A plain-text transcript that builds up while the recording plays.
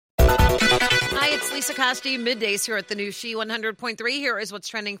it's Lisa Costi, middays here at the new She 100.3. Here is what's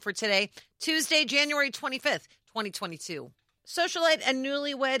trending for today, Tuesday, January 25th, 2022. Socialite and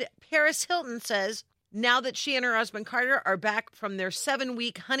newlywed Paris Hilton says now that she and her husband Carter are back from their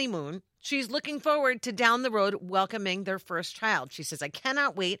 7-week honeymoon, she's looking forward to down the road welcoming their first child. She says, I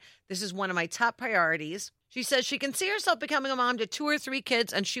cannot wait. This is one of my top priorities. She says she can see herself becoming a mom to 2 or 3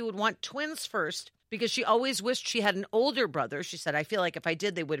 kids, and she would want twins first because she always wished she had an older brother. She said, I feel like if I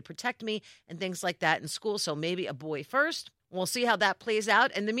did, they would protect me and things like that in school. So maybe a boy first. We'll see how that plays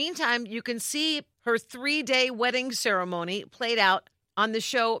out. In the meantime, you can see her 3-day wedding ceremony played out on the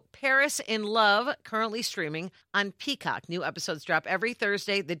show Paris in Love, currently streaming on Peacock. New episodes drop every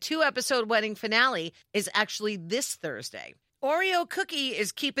Thursday. The 2-episode wedding finale is actually this Thursday. Oreo Cookie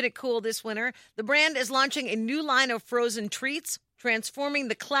is keeping it cool this winter. The brand is launching a new line of frozen treats, transforming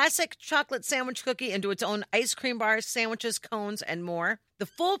the classic chocolate sandwich cookie into its own ice cream bars, sandwiches, cones, and more. The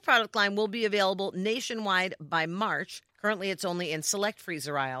full product line will be available nationwide by March. Currently, it's only in select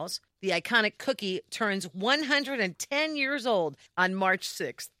freezer aisles. The iconic cookie turns 110 years old on March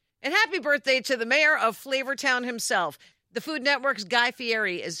 6th. And happy birthday to the mayor of Flavortown himself. The Food Network's Guy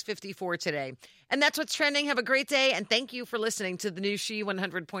Fieri is 54 today. And that's what's trending. Have a great day, and thank you for listening to the new She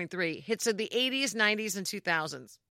 100.3. Hits of the 80s, 90s, and 2000s.